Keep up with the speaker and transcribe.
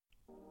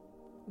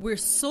We're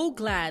so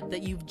glad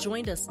that you've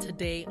joined us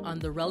today on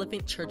the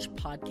Relevant Church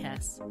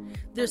podcast.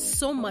 There's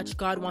so much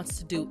God wants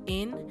to do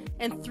in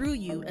and through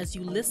you as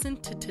you listen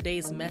to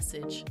today's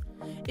message.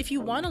 If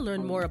you want to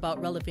learn more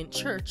about Relevant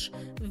Church,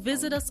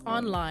 visit us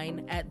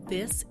online at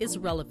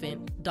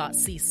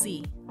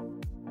thisisrelevant.cc.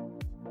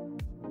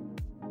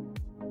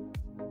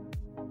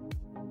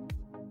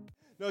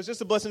 No, it's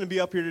just a blessing to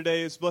be up here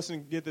today. It's a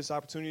blessing to get this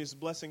opportunity. It's a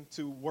blessing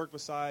to work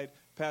beside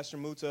Pastor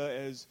Muta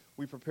as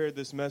we prepared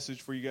this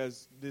message for you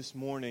guys this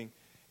morning.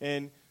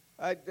 And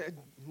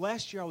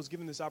last year I was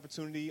given this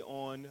opportunity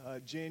on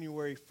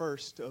January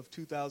 1st of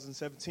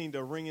 2017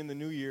 to ring in the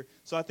new year.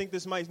 So I think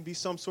this might be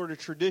some sort of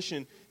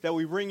tradition that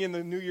we ring in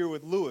the new year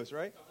with Lewis,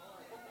 right?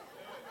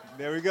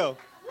 There we go.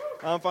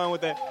 I'm fine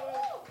with that.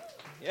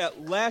 Yeah,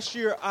 last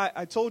year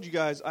I told you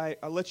guys I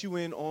let you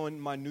in on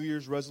my New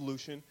Year's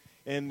resolution.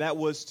 And that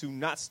was to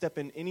not step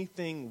in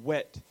anything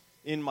wet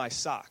in my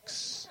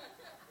socks.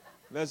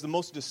 That's the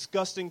most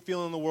disgusting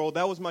feeling in the world.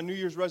 That was my New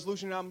Year's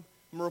resolution. I'm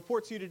going to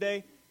report to you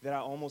today that I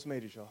almost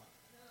made it, y'all.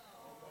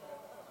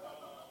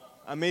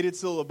 I made it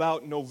till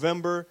about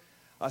November.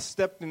 I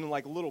stepped in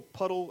like a little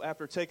puddle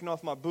after taking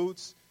off my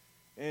boots.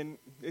 And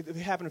it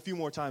happened a few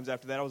more times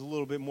after that. I was a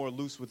little bit more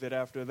loose with it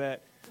after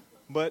that.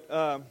 But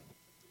I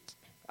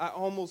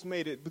almost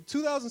made it. But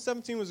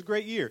 2017 was a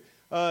great year.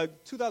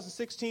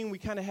 2016, we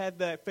kind of had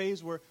that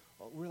phase where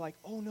we're like,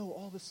 oh no,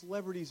 all the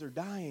celebrities are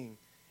dying.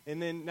 And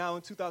then now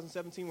in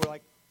 2017, we're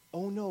like,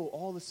 oh no,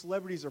 all the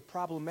celebrities are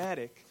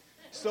problematic.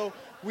 So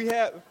we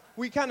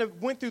kind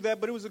of went through that,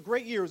 but it was a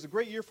great year. It was a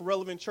great year for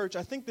Relevant Church.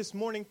 I think this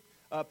morning,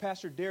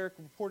 Pastor Derek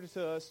reported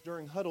to us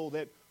during Huddle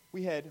that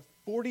we had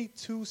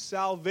 42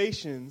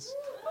 salvations.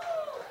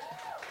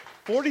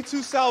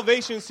 42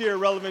 salvations here at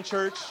Relevant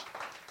Church.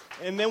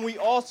 And then we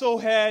also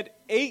had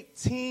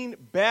 18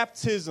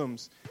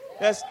 baptisms.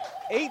 That's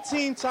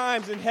 18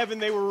 times in heaven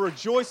they were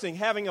rejoicing,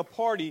 having a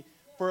party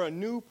for a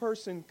new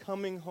person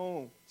coming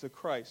home to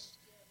Christ.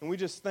 And we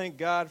just thank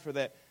God for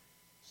that.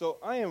 So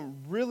I am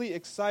really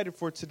excited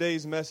for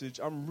today's message.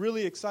 I'm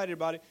really excited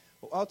about it.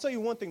 I'll tell you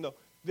one thing, though.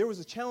 There was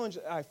a challenge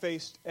I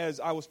faced as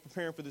I was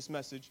preparing for this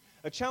message,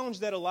 a challenge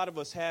that a lot of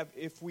us have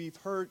if we've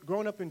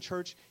grown up in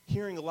church,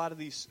 hearing a lot of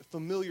these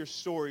familiar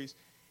stories,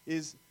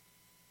 is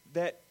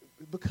that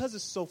because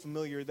it's so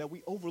familiar that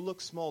we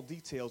overlook small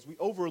details. We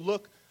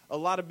overlook a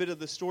lot of bit of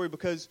the story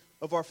because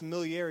of our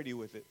familiarity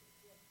with it.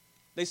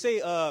 They say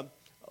a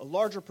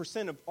larger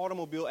percent of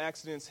automobile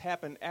accidents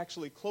happen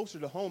actually closer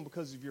to home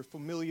because of your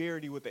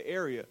familiarity with the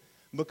area.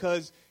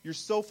 Because you're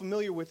so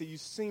familiar with it, you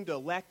seem to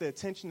lack the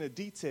attention to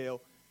detail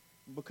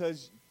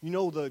because you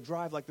know the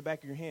drive like the back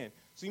of your hand.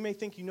 So you may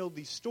think you know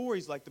these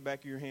stories like the back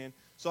of your hand.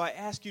 So I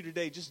ask you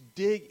today, just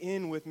dig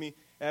in with me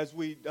as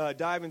we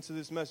dive into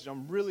this message.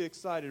 I'm really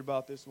excited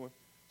about this one.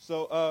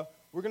 So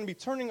we're going to be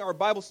turning our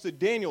Bibles to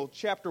Daniel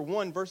chapter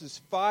 1, verses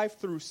 5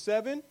 through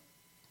 7.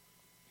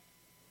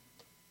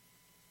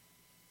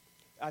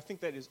 I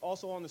think that is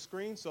also on the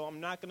screen, so I'm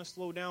not going to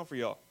slow down for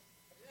y'all.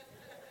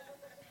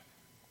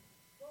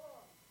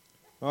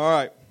 All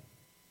right.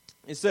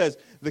 It says,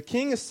 the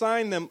king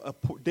assigned them a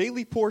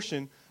daily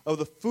portion of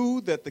the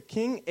food that the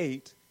king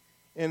ate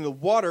and the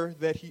water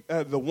that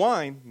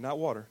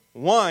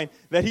wine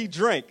that he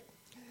drank.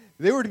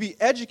 They were to be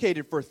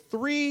educated for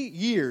 3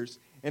 years.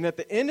 And at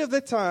the end of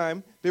the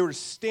time, they were to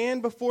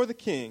stand before the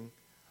king.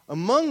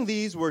 Among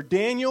these were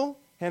Daniel,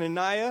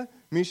 Hananiah,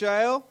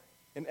 Mishael,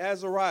 and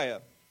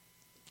Azariah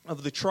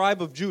of the tribe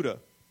of Judah.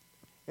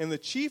 And the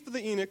chief of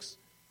the eunuchs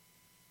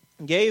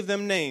gave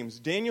them names.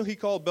 Daniel he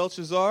called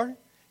Belshazzar.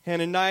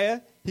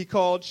 Hananiah he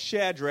called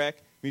Shadrach.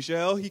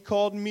 Mishael he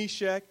called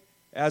Meshach.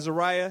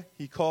 Azariah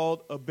he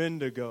called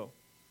Abednego.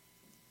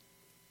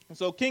 And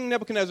so King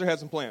Nebuchadnezzar had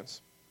some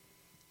plans.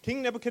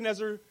 King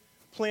Nebuchadnezzar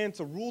planned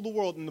to rule the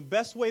world, and the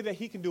best way that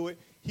he can do it,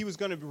 he was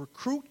going to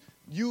recruit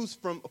youths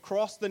from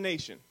across the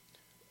nation.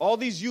 All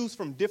these youths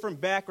from different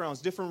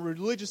backgrounds, different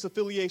religious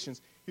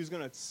affiliations, he was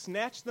going to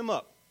snatch them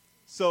up.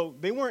 So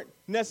they weren't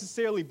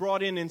necessarily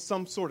brought in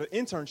some sort of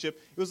internship.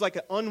 It was like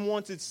an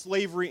unwanted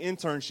slavery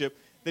internship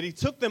that he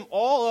took them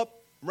all up,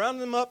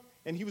 rounded them up,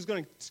 and he was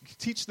going to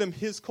teach them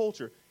his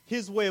culture,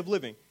 his way of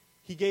living.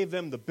 He gave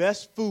them the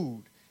best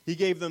food. He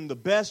gave them the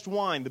best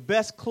wine, the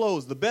best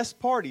clothes, the best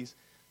parties.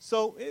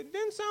 So it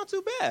didn't sound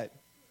too bad.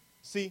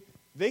 See,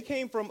 they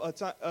came from a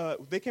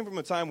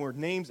time where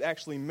names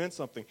actually meant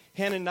something.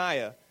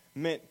 Hananiah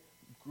meant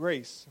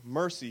grace,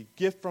 mercy,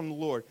 gift from the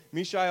Lord.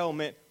 Mishael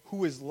meant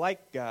who is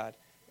like God.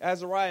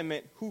 Azariah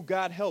meant who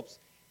God helps.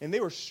 And they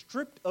were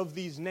stripped of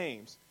these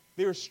names.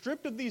 They were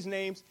stripped of these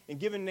names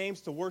and given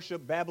names to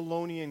worship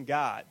Babylonian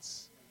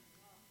gods.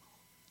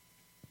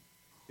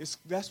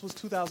 That's what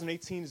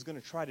 2018 is going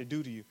to try to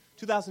do to you.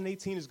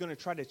 2018 is going to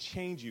try to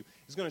change you.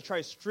 It's going to try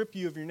to strip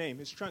you of your name.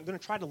 It's going to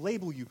try to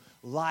label you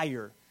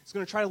liar. It's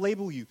going to try to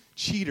label you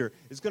cheater.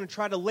 It's going to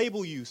try to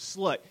label you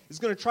slut. It's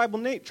going to try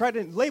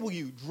to label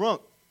you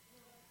drunk.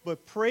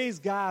 But praise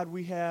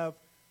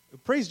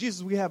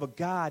Jesus, we have a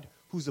God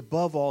who's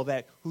above all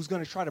that, who's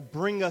going to try to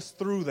bring us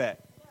through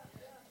that.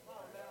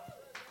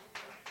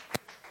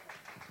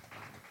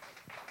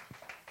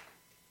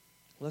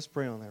 Let's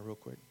pray on that real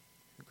quick.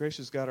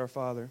 Gracious God, our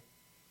Father,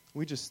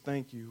 we just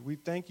thank you. We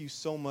thank you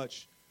so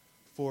much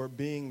for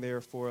being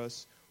there for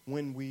us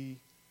when we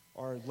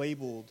are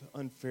labeled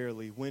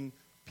unfairly, when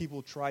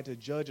people try to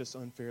judge us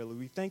unfairly.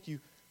 We thank you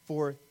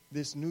for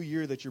this new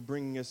year that you're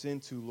bringing us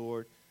into,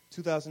 Lord.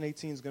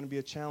 2018 is going to be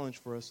a challenge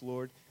for us,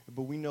 Lord,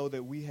 but we know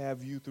that we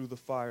have you through the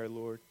fire,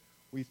 Lord.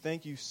 We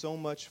thank you so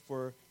much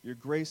for your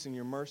grace and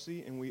your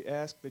mercy, and we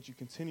ask that you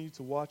continue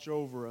to watch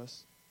over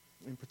us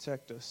and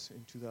protect us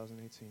in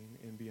 2018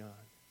 and beyond.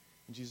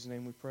 In Jesus'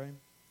 name we pray.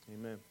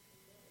 Amen.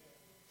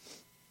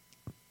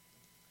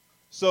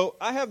 So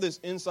I have this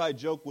inside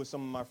joke with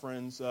some of my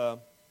friends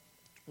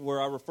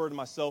where I refer to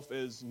myself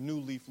as New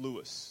Leaf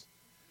Lewis.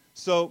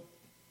 So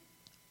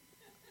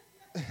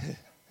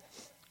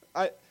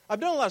I've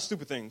done a lot of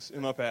stupid things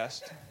in my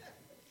past.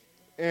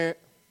 And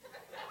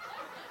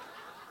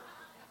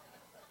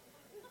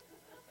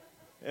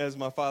as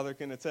my father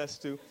can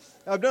attest to,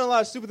 I've done a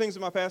lot of stupid things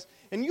in my past.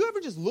 And you ever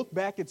just look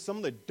back at some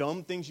of the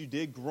dumb things you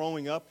did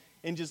growing up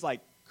and just like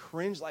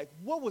cringe, like,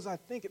 what was I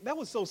thinking? That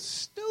was so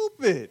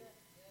stupid.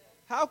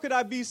 How could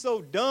I be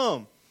so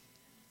dumb?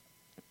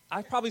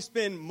 I probably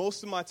spend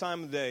most of my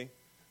time of the day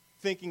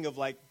thinking of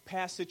like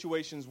past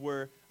situations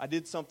where I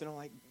did something, I'm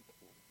like,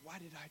 why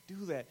did I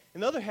do that?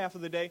 And the other half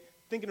of the day,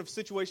 thinking of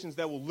situations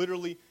that will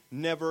literally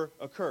never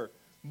occur.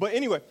 But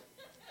anyway,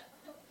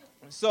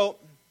 so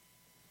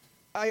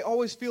I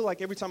always feel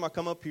like every time I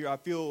come up here, I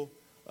feel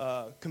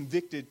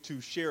convicted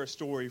to share a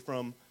story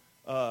from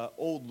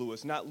old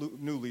Lewis, not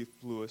New Leaf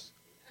Lewis.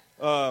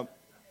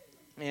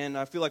 And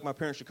I feel like my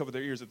parents should cover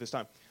their ears at this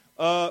time.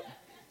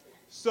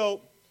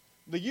 So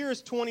the year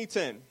is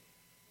 2010.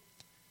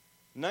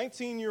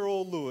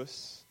 19-year-old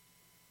Lewis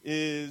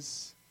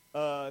is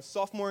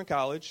sophomore in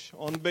college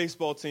on the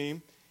baseball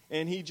team,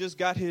 and he just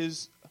got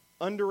his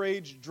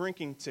underage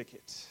drinking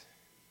ticket.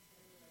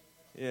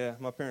 Yeah,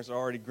 my parents are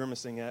already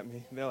grimacing at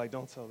me. They're like,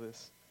 don't tell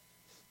this.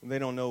 They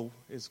don't know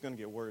it's going to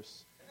get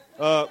worse.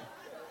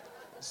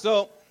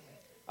 So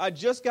I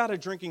just got a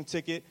drinking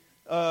ticket.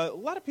 A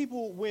lot of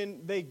people,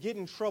 when they get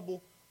in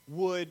trouble,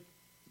 would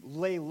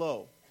lay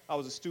low. I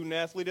was a student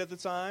athlete at the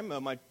time.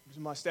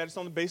 My status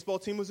on the baseball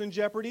team was in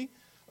jeopardy.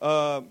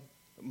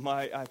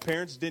 My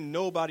parents didn't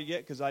know about it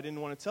yet because I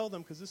didn't want to tell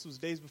them because this was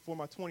days before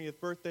my 20th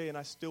birthday and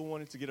I still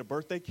wanted to get a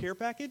birthday care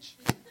package.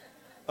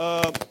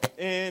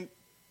 And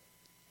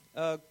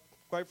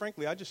quite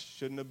frankly, I just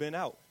shouldn't have been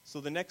out.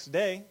 So the next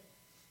day,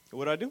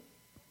 what did I do?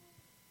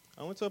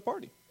 I went to a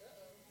party.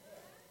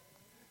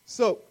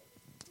 So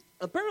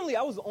apparently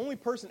I was the only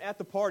person at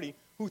the party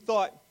who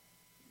thought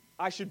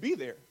I should be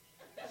there.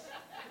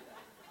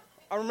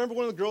 I remember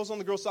one of the girls on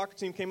the girls' soccer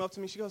team came up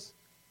to me. She goes,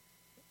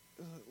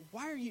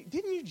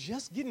 didn't you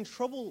just get in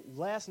trouble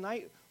last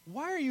night?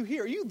 Why are you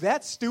here? Are you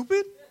that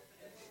stupid?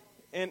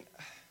 And,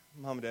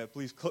 Mom and Dad,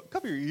 please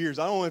cover your ears.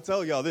 I don't want to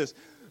tell y'all this.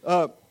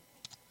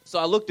 So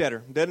I looked at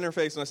her, dead in her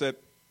face, and I said,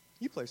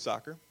 you play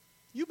soccer.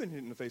 You've been hit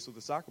in the face with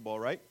a soccer ball,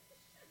 right?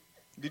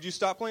 Did you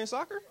stop playing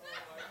soccer?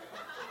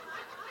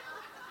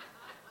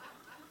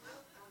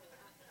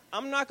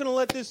 I'm not going to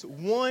let this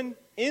one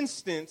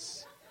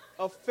instance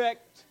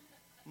affect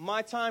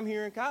my time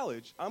here in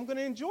college. I'm going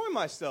to enjoy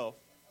myself.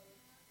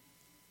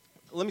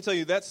 Let me tell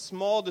you, that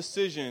small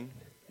decision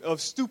of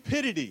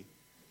stupidity,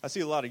 I see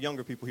a lot of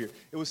younger people here.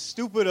 It was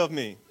stupid of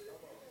me.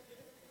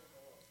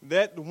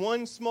 That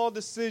one small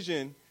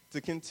decision to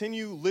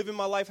continue living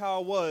my life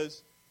how I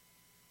was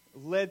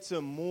led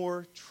to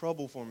more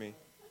trouble for me.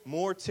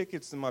 More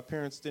tickets than my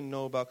parents didn't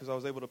know about because I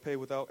was able to pay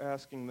without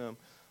asking them.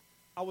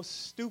 I was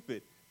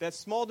stupid. That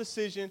small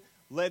decision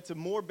led to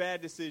more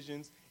bad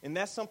decisions, and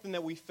that's something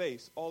that we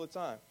face all the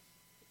time.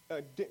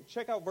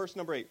 Check out verse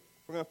number 8.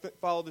 We're going to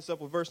follow this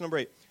up with verse number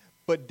 8.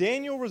 But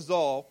Daniel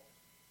resolved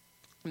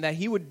that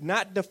he would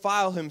not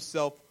defile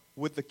himself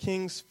with the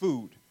king's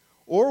food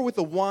or with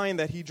the wine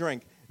that he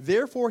drank.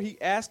 Therefore,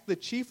 he asked the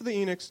chief of the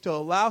eunuchs to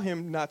allow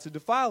him not to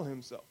defile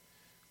himself.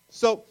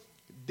 So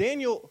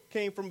Daniel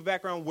came from a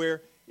background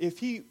where if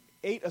he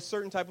ate a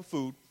certain type of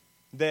food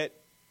that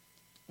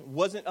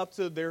wasn't up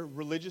to their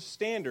religious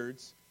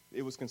standards,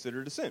 it was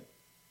considered a sin.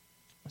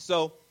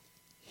 So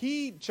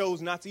he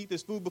chose not to eat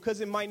this food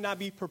because it might not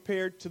be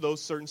prepared to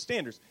those certain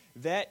standards.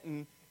 That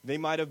and they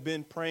might have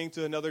been praying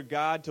to another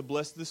god to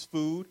bless this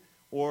food,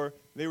 or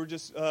they were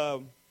just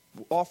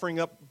offering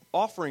up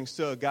offerings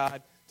to a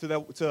god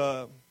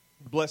to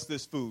bless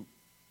this food.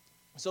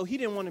 So he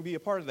didn't want to be a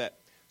part of that.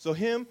 So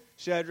him,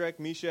 Shadrach,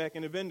 Meshach,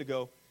 and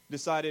Abednego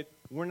decided,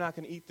 we're not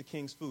going to eat the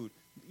king's food.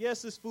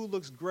 Yes, this food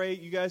looks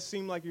great. You guys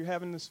seem like you're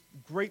having this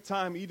great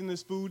time eating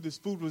this food. This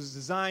food was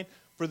designed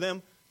for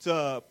them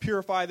to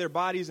purify their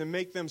bodies and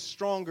make them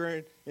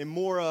stronger and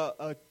more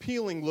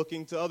appealing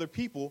looking to other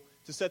people,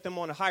 to set them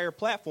on a higher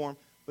platform.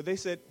 But they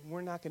said,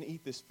 we're not going to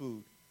eat this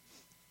food.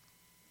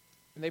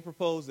 And they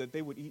proposed that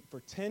they would eat for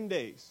 10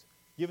 days.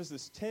 Give us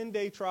this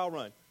 10-day trial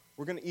run.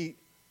 We're going to eat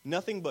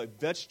nothing but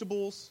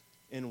vegetables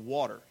and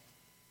water.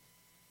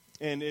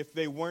 And if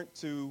they weren't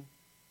to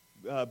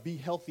be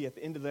healthy at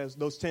the end of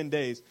those 10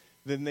 days,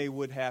 then they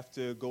would have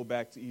to go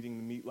back to eating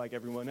the meat like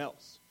everyone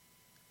else.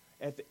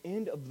 at the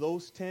end of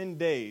those 10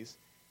 days,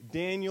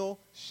 Daniel,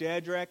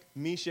 Shadrach,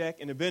 Meshach,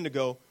 and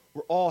Abednego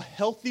were all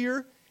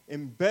healthier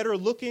and better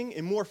looking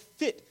and more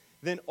fit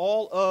than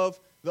all of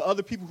the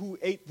other people who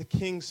ate the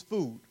king's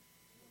food.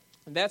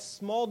 And that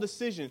small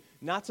decision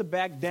not to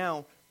back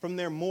down from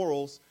their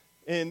morals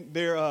and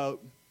their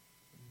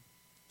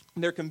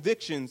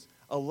convictions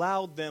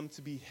allowed them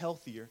to be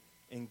healthier,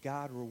 and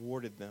God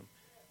rewarded them.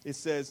 It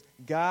says,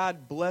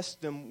 God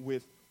blessed them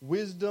with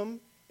wisdom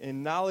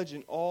and knowledge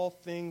in all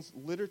things,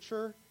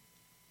 literature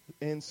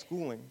and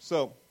schooling.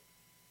 So,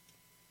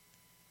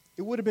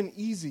 it would have been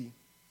easy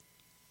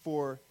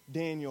for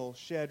Daniel,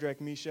 Shadrach,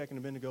 Meshach, and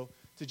Abednego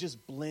to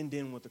just blend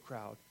in with the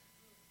crowd.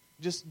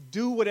 Just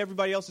do what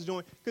everybody else is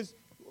doing. Because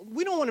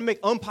we don't want to make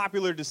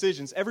unpopular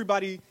decisions.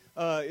 Everybody,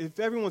 if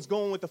everyone's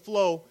going with the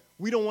flow,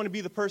 we don't want to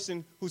be the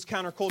person who's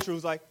counterculture,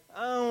 who's like,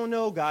 I don't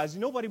know, guys.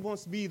 Nobody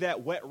wants to be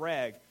that wet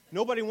rag.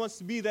 Nobody wants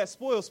to be that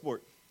spoil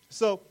sport.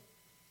 So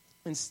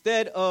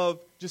instead of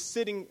just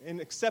sitting and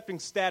accepting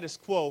status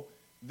quo,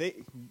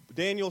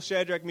 Daniel,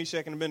 Shadrach,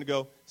 Meshach, and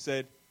Abednego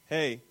said,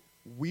 hey,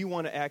 we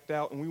want to act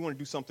out and we want to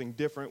do something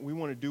different. We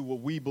want to do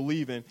what we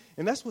believe in.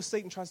 And that's what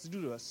Satan tries to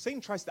do to us.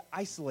 Satan tries to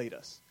isolate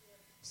us.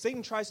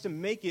 Satan tries to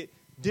make it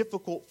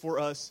difficult for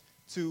us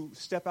to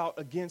step out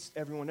against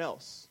everyone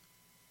else.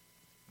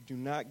 Do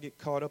not get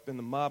caught up in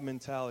the mob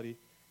mentality,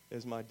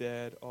 as my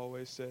dad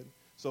always said.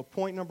 So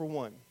point number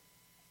 1,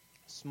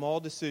 small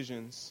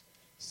decisions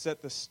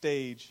set the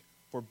stage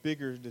for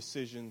bigger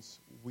decisions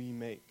we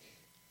make.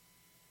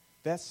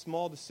 That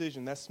small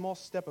decision, that small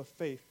step of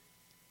faith,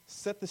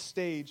 set the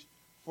stage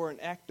for an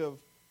act of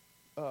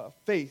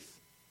faith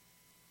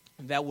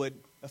that would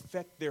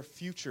affect their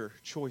future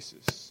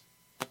choices.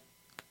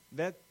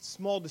 That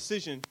small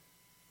decision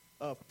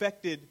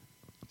affected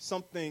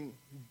something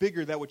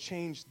bigger that would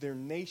change their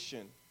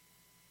nation.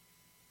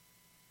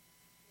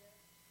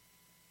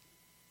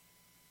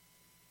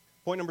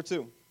 Point number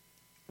 2,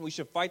 we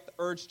should fight the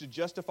urge to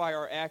justify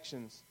our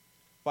actions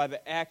by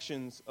the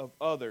actions of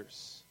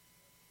others.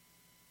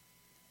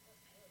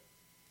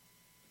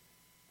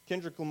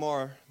 Kendrick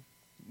Lamar,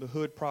 the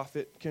hood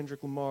prophet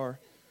Kendrick Lamar,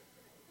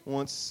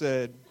 once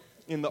said,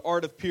 in the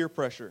art of peer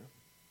pressure,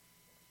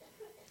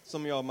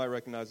 some of y'all might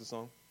recognize the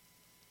song,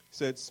 he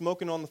said,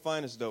 smoking on the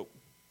finest dope,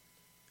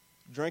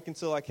 drink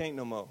until I can't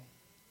no more.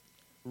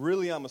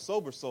 Really, I'm a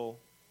sober soul,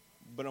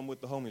 but I'm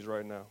with the homies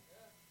right now.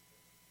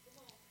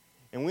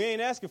 And we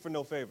ain't asking for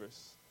no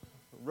favors.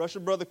 Rush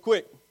your brother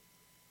quick,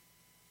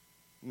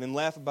 and then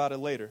laugh about it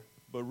later.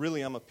 But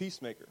really, I'm a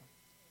peacemaker,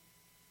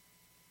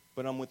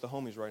 but I'm with the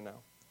homies right now.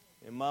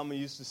 And Mama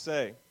used to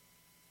say,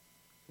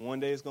 one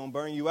day it's going to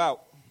burn you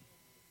out.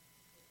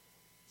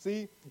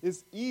 See,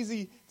 it's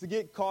easy to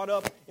get caught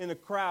up in the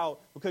crowd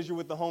because you're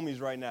with the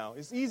homies right now.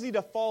 It's easy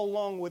to follow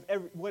along with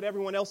what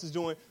everyone else is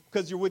doing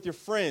because you're with your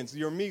friends,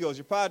 your amigos,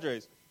 your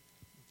padres.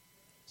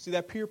 See,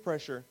 that peer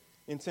pressure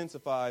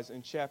intensifies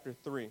in chapter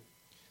 3.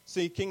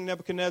 See, King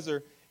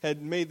Nebuchadnezzar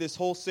had made this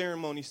whole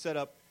ceremony set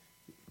up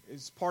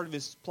as part of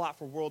his plot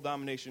for world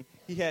domination.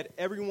 He had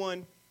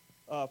everyone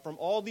from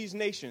all these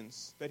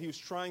nations that he was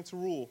trying to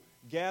rule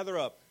gather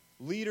up.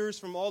 Leaders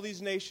from all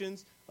these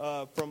nations,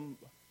 from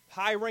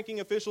high-ranking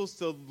officials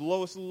to the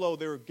lowest of the low,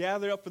 they were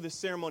gathered up for this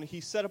ceremony.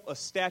 He set up a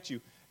statue,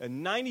 a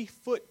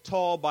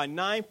 90-foot-tall by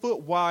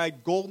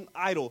 9-foot-wide golden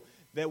idol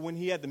that when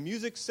he had the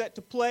music set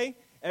to play,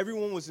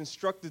 everyone was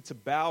instructed to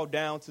bow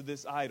down to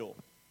this idol.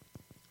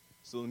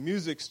 So the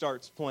music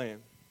starts playing.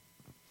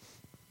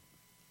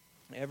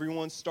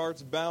 Everyone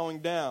starts bowing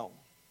down.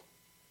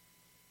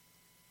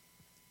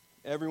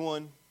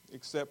 Everyone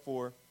except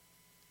for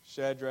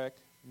Shadrach,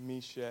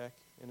 Meshach,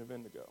 and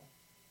Abednego.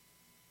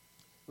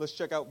 Let's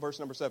check out verse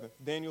number 7.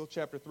 Daniel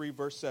chapter 3,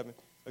 verse 7.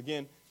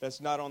 Again, that's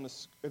on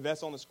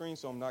the screen,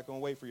 so I'm not going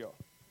to wait for y'all.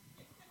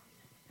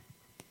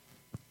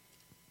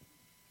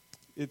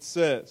 It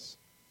says,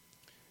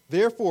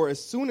 therefore,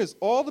 as soon as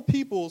all the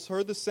peoples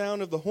heard the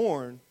sound of the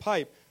horn,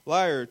 pipe,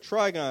 lyre,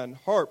 trigon,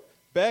 harp,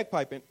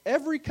 bagpipe, and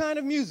every kind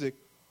of music,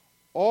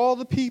 all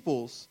the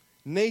peoples,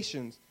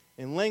 nations,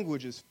 and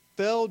languages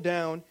fell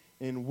down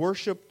and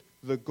worshipped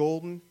the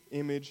golden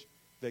image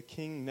that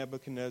King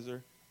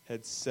Nebuchadnezzar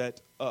had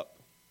set up.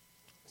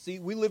 See,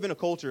 we live in a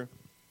culture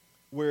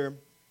where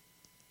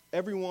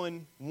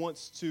everyone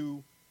wants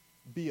to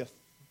be a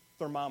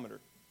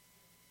thermometer.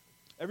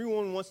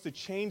 Everyone wants to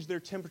change their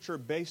temperature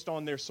based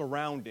on their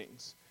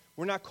surroundings.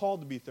 We're not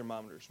called to be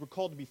thermometers. We're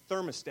called to be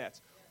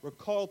thermostats. We're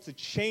called to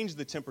change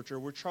the temperature.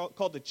 We're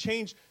called to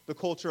change the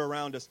culture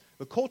around us.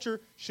 The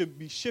culture should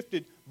be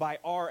shifted by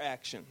our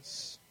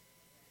actions.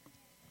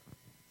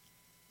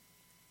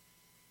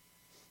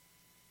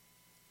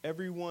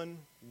 Everyone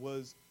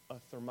was a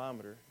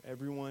thermometer.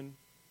 Everyone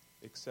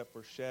except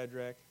for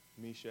Shadrach,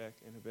 Meshach,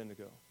 and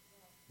Abednego.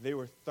 They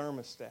were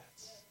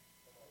thermostats.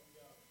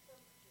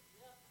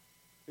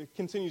 It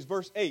continues,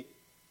 verse 8.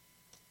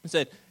 It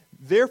said,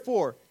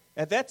 therefore,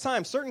 at that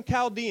time, certain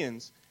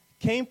Chaldeans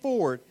came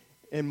forward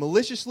and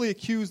maliciously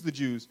accused the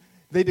Jews.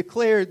 They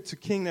declared to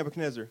King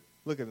Nebuchadnezzar,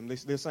 look at them,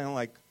 they sound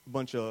like a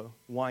bunch of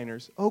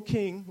whiners. O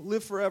king,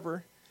 live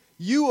forever.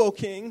 You, O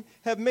king,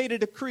 have made a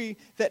decree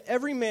that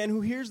every man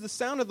who hears the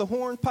sound of the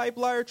horn, pipe,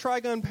 lyre,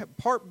 trigon,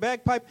 harp,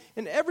 bagpipe,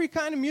 and every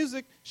kind of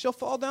music shall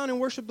fall down and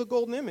worship the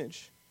golden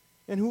image.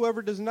 And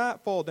whoever does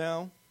not fall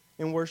down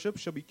and worship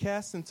shall be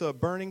cast into a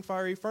burning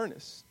fiery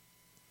furnace.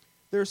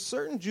 There are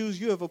certain Jews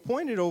you have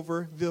appointed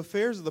over the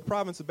affairs of the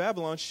province of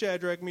Babylon,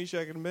 Shadrach,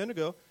 Meshach, and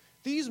Abednego.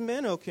 These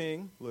men, O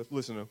king,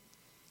 listen to them,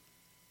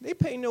 they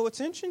pay no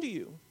attention to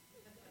you.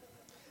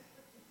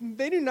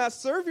 They do not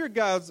serve your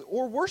gods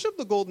or worship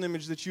the golden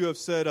image that you have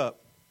set up.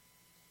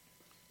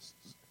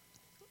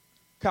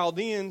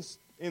 Chaldeans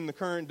in the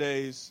current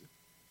days,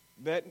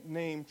 that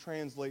name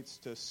translates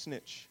to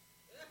snitch.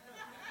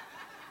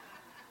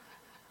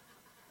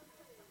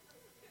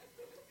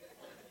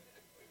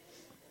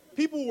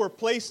 People were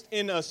placed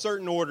in a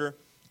certain order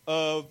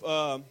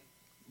of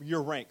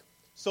your rank.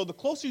 So the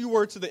closer you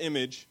were to the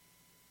image,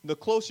 the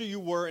closer you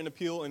were in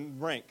appeal and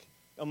rank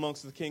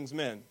amongst the king's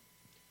men.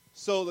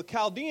 So the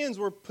Chaldeans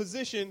were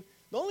positioned,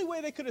 the only way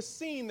they could have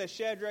seen that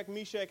Shadrach,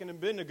 Meshach, and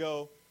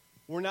Abednego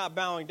were not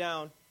bowing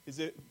down is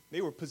that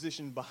they were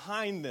positioned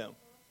behind them.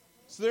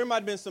 So there might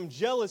have been some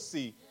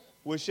jealousy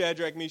with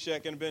Shadrach,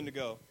 Meshach, and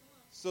Abednego.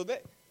 So they,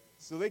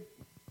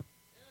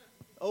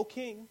 O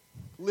king,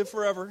 live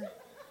forever.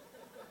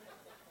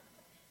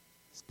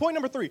 Point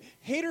number 3,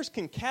 haters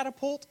can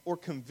catapult or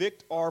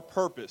convict our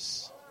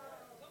purpose.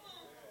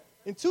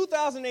 In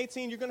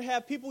 2018, you're going to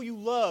have people you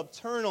love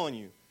turn on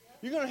you.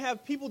 You're going to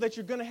have people that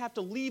you're going to have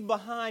to leave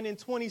behind in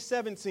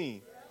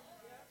 2017.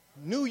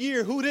 New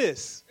year, who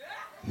this?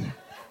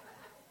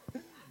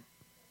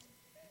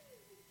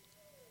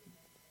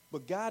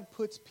 But God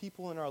puts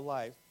people in our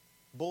life,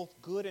 both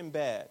good and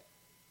bad.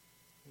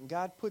 And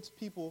God puts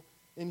people,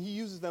 and he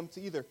uses them to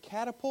either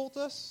catapult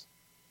us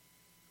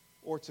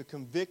or to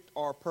convict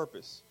our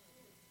purpose.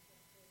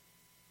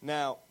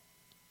 Now,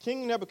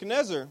 King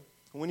Nebuchadnezzar,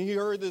 when he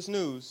heard this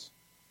news,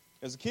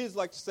 as the kids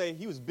like to say,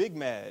 he was big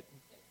mad.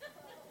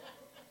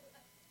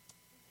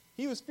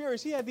 He was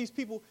furious. He had these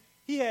people,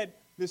 he had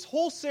this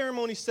whole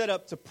ceremony set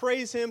up to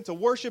praise him, to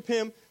worship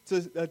him,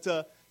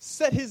 to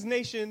set his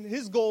nation,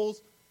 his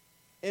goals.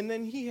 And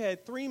then he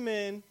had 3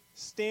 men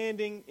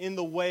standing in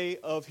the way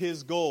of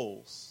his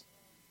goals.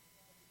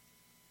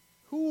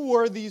 Who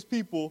were these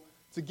people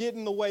to get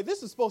in the way?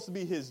 This is supposed to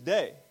be his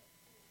day.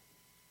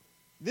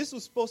 This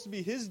was supposed to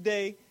be his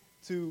day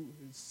to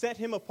set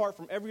him apart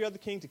from every other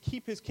king, to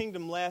keep his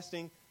kingdom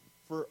lasting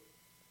for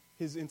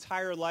his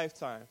entire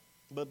lifetime.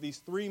 But these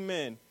 3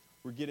 men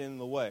were getting in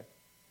the way,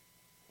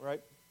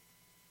 right?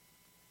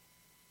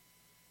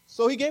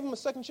 So he gave him a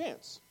second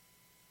chance.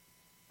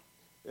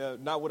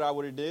 Not what I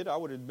would have did. I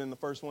would have been the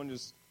first one,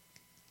 just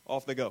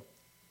off they go.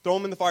 Throw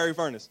them in the fiery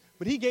furnace.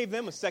 But he gave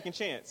them a second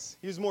chance.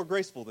 He was more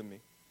graceful than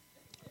me.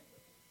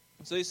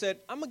 So he said,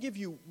 I'm going to give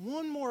you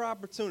one more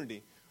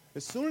opportunity.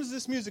 As soon as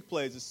this music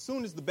plays, as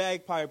soon as the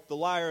bagpipe, the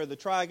lyre, the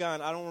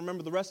trigon, I don't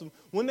remember the rest of them,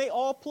 when they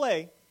all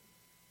play,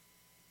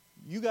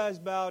 you guys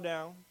bow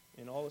down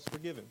and all is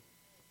forgiven.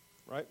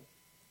 Right?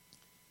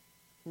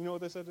 You know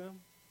what they said to him?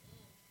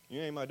 You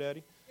ain't my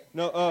daddy.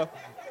 No,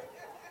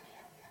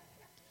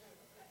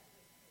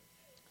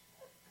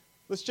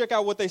 let's check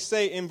out what they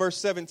say in verse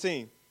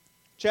 17.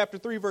 Chapter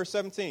 3, verse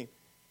 17.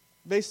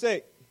 They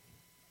say,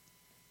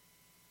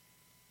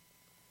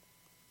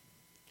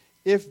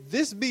 if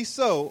this be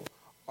so,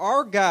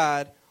 our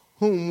God,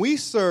 whom we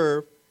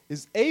serve,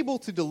 is able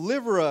to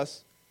deliver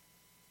us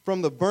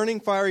from the burning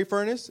fiery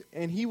furnace,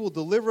 and he will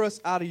deliver us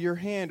out of your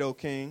hand, O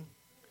king.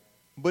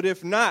 But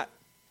if not,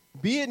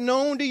 be it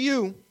known to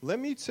you, let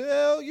me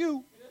tell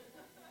you,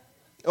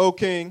 O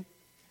king,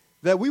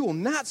 that we will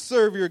not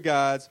serve your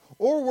gods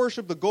or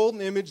worship the golden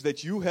image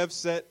that you have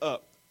set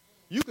up.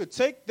 You could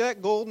take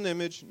that golden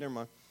image. Never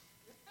mind.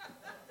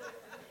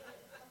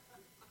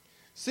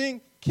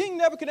 Seeing King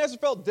Nebuchadnezzar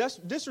felt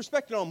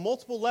disrespected on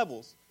multiple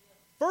levels.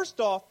 First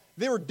off,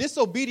 they were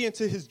disobedient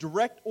to his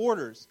direct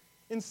orders.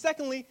 And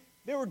secondly,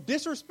 they were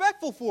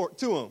disrespectful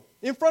to him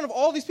in front of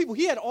all these people.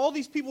 He had all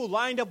these people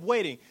lined up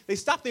waiting. They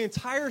stopped the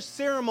entire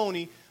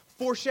ceremony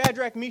for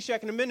Shadrach,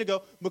 Meshach, and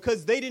Abednego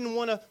because they didn't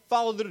want to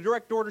follow the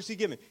direct orders he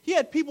given. He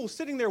had people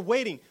sitting there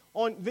waiting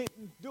on,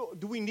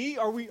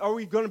 are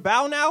we going to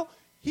bow now?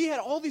 He had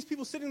all these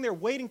people sitting there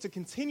waiting to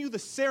continue the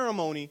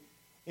ceremony,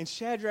 and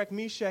Shadrach,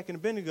 Meshach, and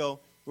Abednego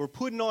were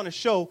putting on a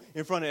show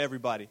in front of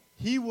everybody.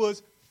 He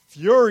was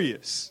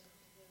furious.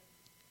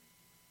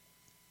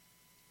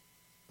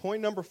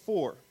 Point number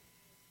 4.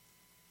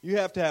 You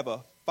have to have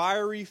a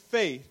fiery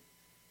faith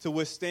to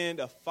withstand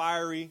a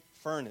fiery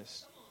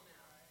furnace.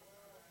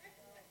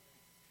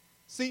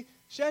 See,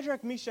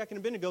 Shadrach, Meshach, and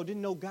Abednego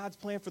didn't know God's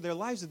plan for their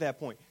lives at that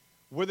point.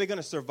 Were they going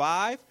to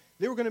survive?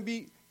 They were going to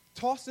be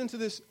tossed into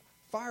this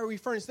fiery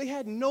furnace. They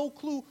had no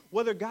clue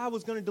whether God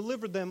was going to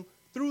deliver them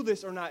through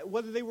this or not,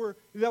 whether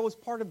that was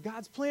part of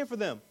God's plan for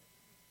them.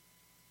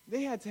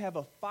 They had to have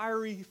a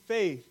fiery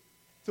faith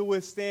to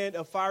withstand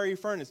a fiery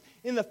furnace.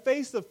 In the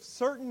face of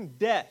certain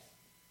death,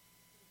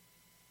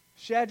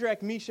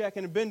 Shadrach, Meshach,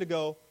 and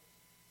Abednego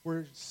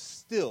were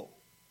still.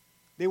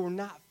 They were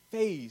not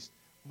fazed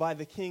by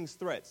the king's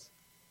threats.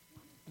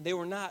 They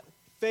were not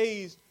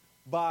fazed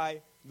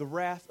by the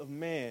wrath of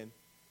man.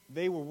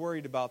 They were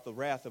worried about the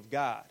wrath of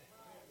God.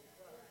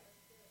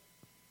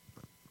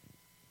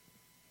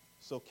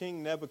 So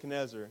King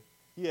Nebuchadnezzar,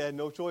 he had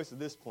no choice at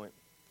this point.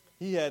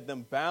 He had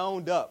them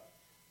bound up,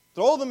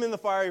 throw them in the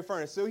fiery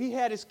furnace. So he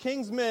had his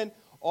king's men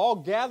all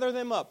gather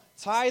them up,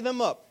 tie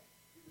them up,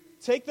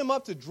 take them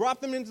up to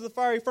drop them into the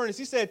fiery furnace.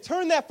 He said,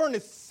 turn that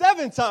furnace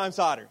 7 times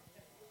hotter.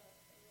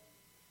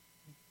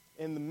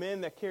 And the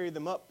men that carried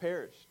them up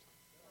perished.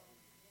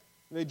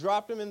 They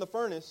dropped them in the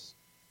furnace,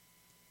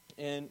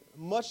 and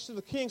much to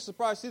the king's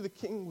surprise, see, the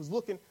king was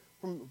looking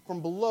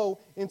from below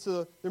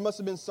into, there must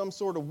have been some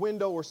sort of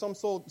window or some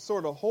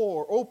sort of hole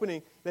or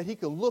opening that he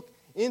could look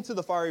into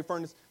the fiery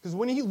furnace. Because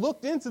when he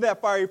looked into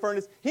that fiery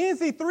furnace, he didn't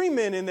see 3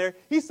 men in there.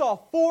 He saw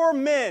 4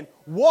 men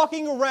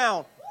walking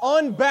around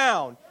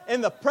unbound.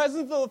 And the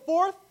presence of the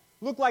 4th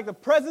looked like the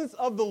presence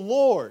of the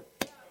Lord.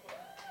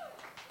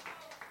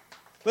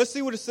 Let's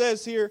see what it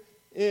says here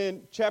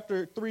in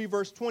chapter 3,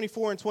 verse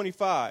 24 and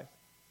 25.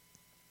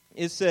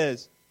 It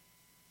says,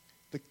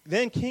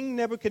 Then King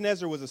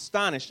Nebuchadnezzar was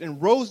astonished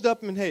and rose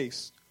up in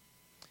haste.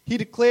 He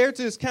declared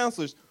to his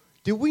counselors,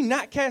 Did we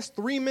not cast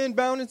 3 men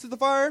bound into the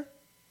fire?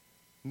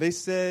 And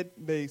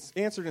they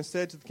answered and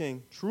said to the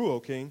king, True, O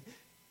king.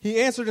 He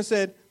answered and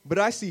said, But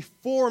I see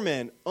 4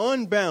 men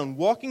unbound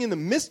walking in the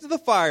midst of the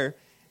fire,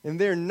 and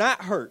they're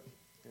not hurt.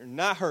 They're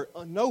not hurt.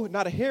 No,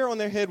 not a hair on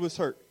their head was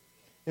hurt.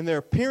 And their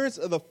appearance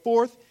of the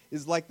 4th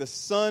is like the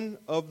son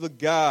of the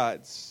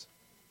gods.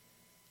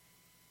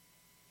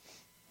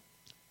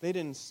 They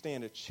didn't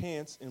stand a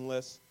chance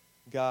unless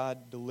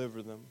God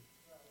delivered them.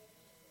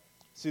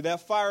 See,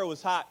 that fire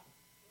was hot,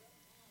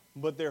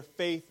 but their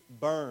faith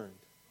burned.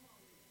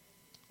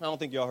 I don't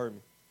think y'all heard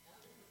me.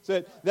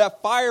 Said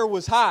that fire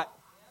was hot,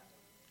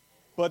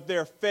 but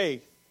their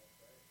faith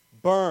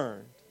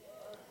burned.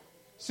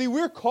 See,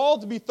 we're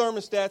called to be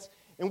thermostats,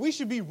 and we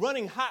should be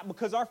running hot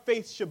because our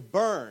faith should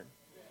burn.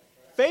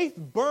 Faith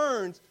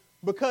burns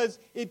because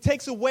it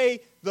takes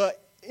away the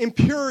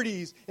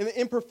impurities and the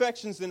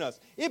imperfections in us.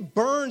 It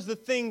burns the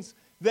things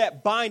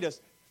that bind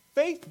us.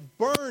 Faith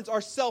burns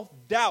our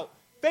self-doubt.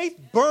 Faith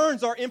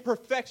burns our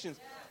imperfections.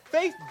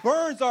 Faith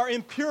burns our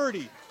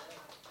impurity.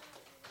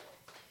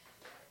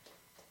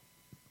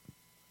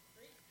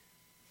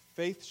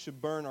 Faith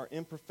should burn our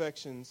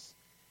imperfections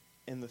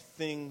and the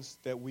things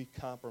that we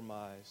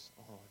compromise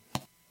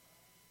on.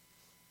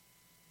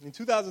 In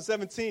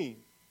 2017,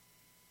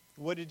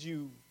 what did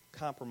you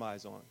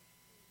compromise on?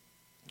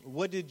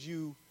 What did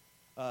you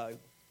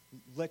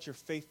let your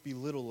faith be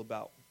little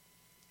about?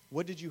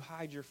 What did you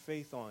hide your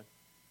faith on?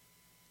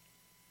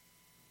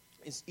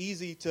 It's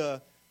easy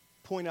to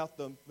point out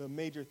the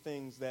major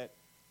things that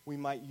we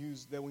might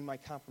use, that we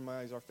might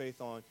compromise our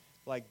faith on,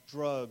 like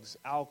drugs,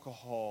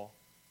 alcohol,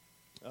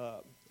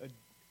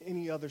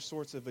 any other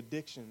sorts of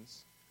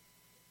addictions.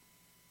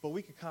 But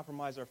we could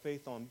compromise our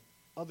faith on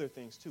other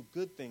things too,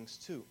 good things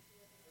too.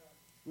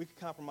 We could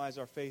compromise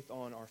our faith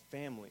on our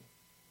family.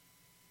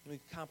 We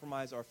could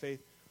compromise our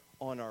faith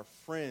on our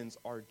friends,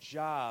 our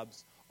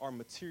jobs, our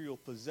material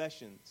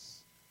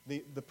possessions,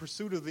 the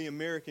pursuit of the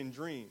American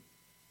dream.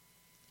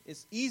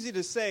 It's easy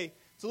to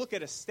look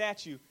at a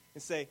statue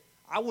and say,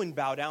 I wouldn't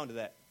bow down to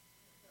that.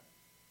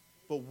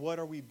 But what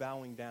are we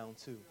bowing down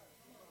to?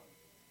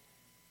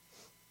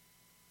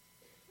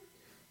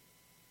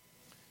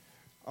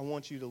 I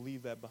want you to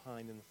leave that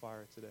behind in the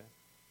fire today.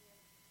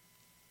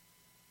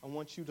 I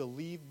want you to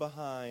leave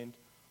behind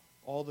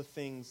all the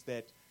things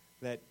that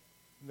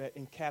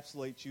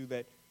encapsulate you,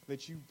 that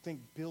you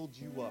think build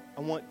you up.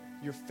 I want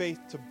your faith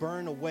to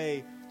burn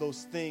away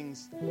those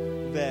things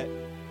that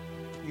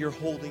you're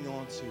holding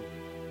on to.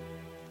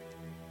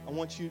 I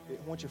want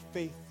your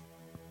faith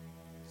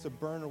to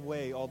burn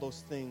away all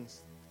those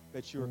things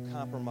that you're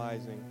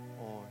compromising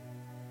on.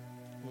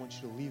 I want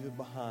you to leave it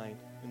behind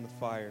in the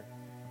fire.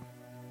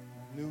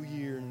 New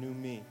year, new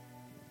me.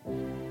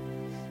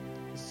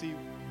 You see,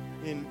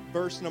 in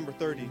verse number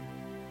 30,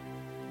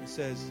 it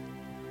says,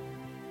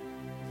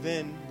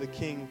 Then the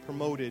king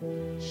promoted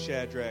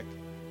Shadrach,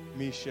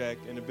 Meshach,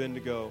 and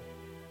Abednego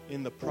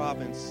in the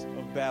province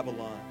of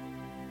Babylon.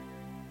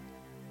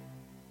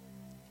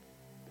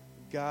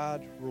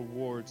 God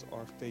rewards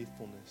our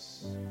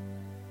faithfulness.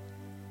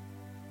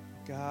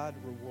 God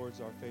rewards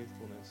our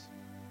faithfulness.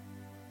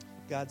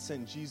 God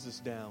sent Jesus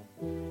down.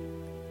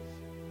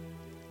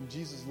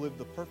 Jesus lived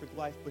the perfect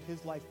life, but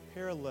his life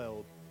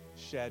paralleled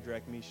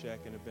Shadrach, Meshach,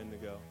 and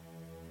Abednego.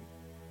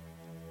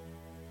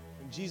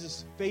 And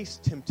Jesus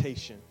faced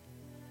temptation.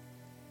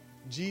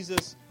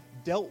 Jesus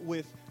dealt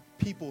with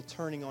people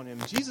turning on him.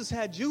 Jesus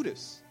had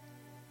Judas.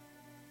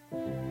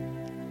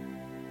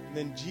 And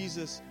then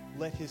Jesus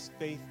let his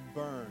faith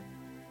burn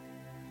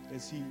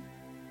as he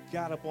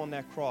got up on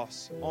that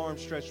cross,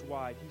 arms stretched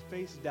wide. He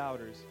faced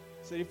doubters.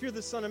 Said, if you're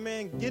the Son of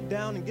Man, get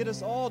down and get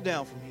us all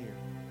down from here.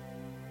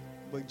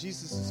 But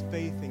Jesus'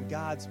 faith in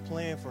God's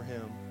plan for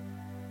him,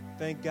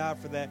 thank God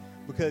for that,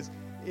 because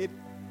he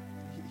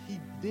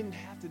didn't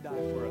have to die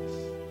for us.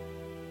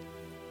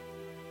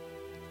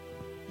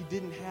 He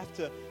didn't have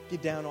to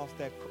get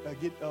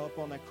up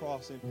on that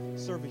cross and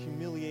serve a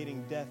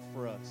humiliating death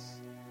for us.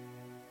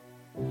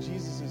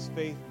 Jesus'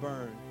 faith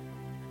burned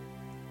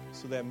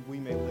so that we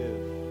may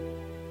live.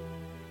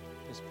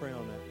 Let's pray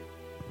on that.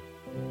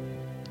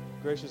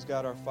 Gracious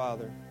God, our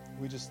Father,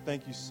 we just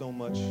thank you so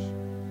much.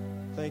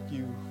 Thank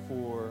you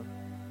for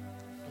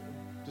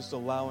just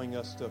allowing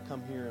us to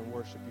come here and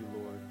worship you,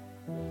 Lord.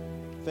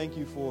 Thank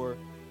you for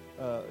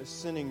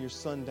sending your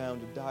Son down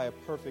to die a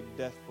perfect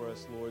death for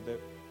us, Lord,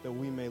 that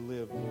we may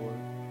live, Lord.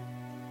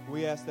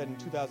 We ask that in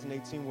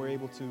 2018 we're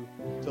able to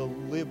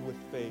live with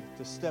faith,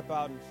 to step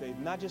out in faith,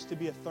 not just to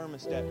be a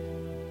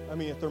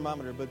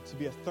thermometer, but to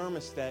be a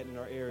thermostat in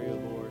our area,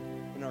 Lord,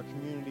 in our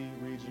community,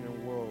 region,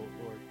 and world,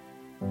 Lord.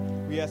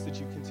 We ask that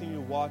you continue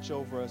to watch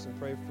over us and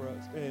pray for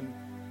us and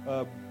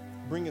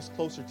bring us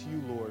closer to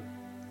you, Lord.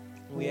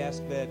 We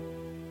ask that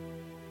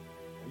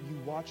you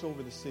watch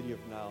over the city of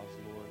Niles,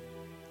 Lord.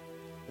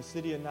 The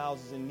city of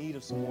Niles is in need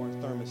of some more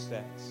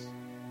thermostats.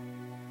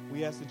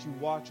 We ask that you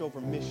watch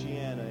over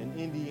Michiana and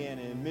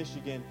Indiana and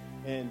Michigan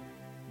and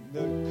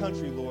the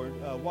country, Lord.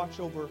 Watch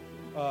over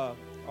our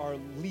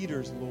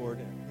leaders, Lord.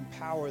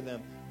 Empower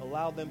them.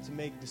 Allow them to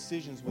make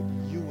decisions with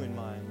you in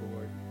mind,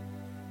 Lord.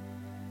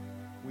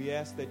 We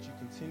ask that you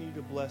continue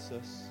to bless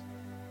us.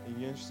 In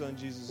your Son,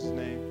 Jesus'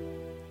 name,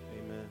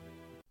 amen.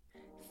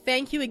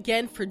 Thank you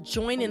again for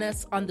joining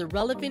us on the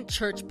Relevant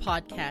Church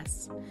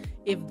podcast.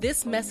 If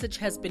this message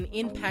has been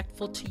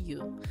impactful to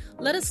you,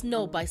 let us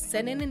know by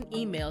sending an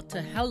email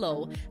to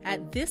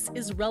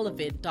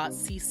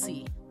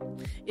hello@thisisrelevant.cc.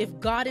 If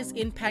God is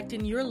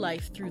impacting your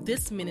life through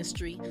this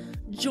ministry,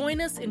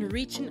 join us in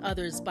reaching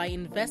others by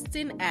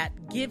investing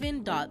at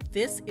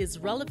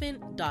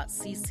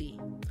giving.thisisrelevant.cc.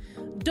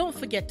 Don't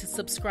forget to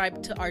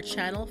subscribe to our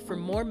channel for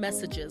more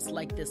messages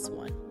like this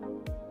one.